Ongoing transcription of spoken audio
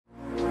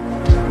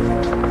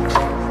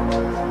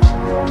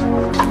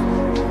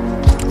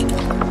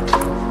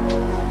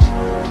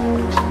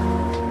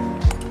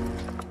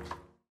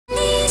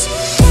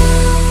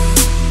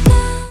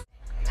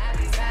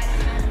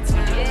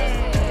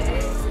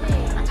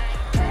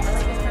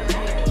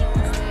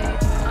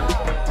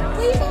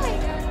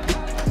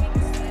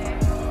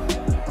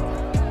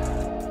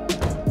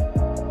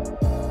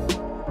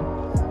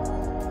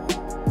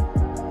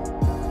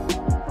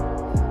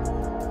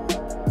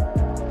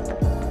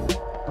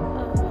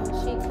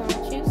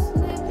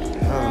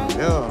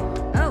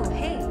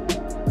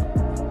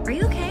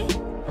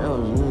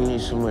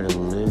somewhere to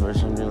live or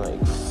something. Like,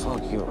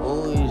 fuck, you're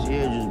always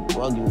here just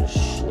bugging the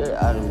shit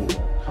out of me.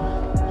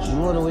 Did you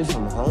run away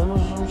from home or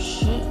some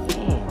shit?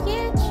 Damn.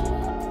 Yeah,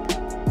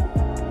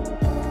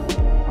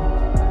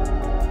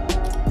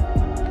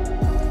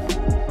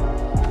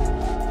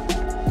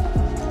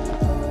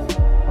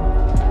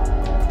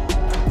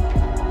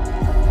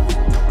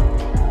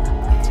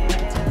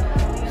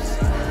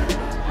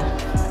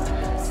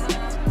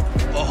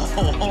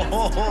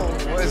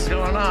 What's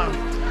going on?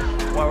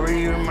 Why were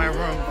you in my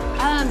room?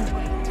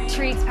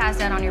 Tariq's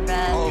passed out on your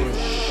bed. Oh,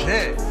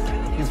 shit.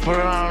 You put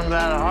it on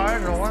that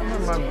hard? No wonder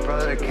my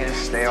brother can't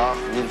stay off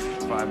you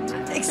for 5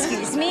 minutes.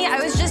 Excuse me,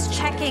 I was just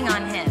checking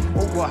on him.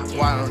 Well,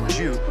 why don't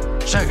you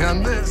check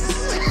on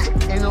this?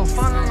 Ain't no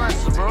fun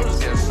unless the bros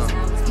get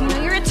something. You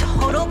know you're a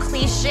total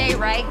cliche,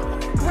 right?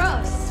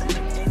 Gross.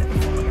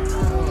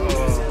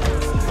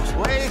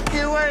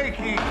 Wakey,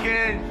 wakey,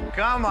 kid.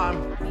 Come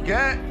on,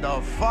 get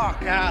the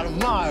fuck out of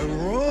my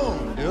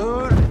room,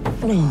 dude.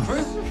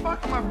 First you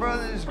fuck my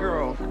brother's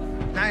girl.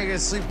 Now you gonna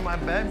sleep in my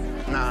bed?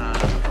 Nah.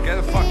 Get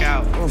the fuck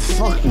out. Oh,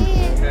 fuck you.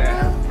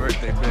 Yeah, happy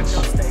birthday,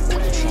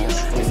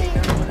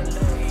 bitch.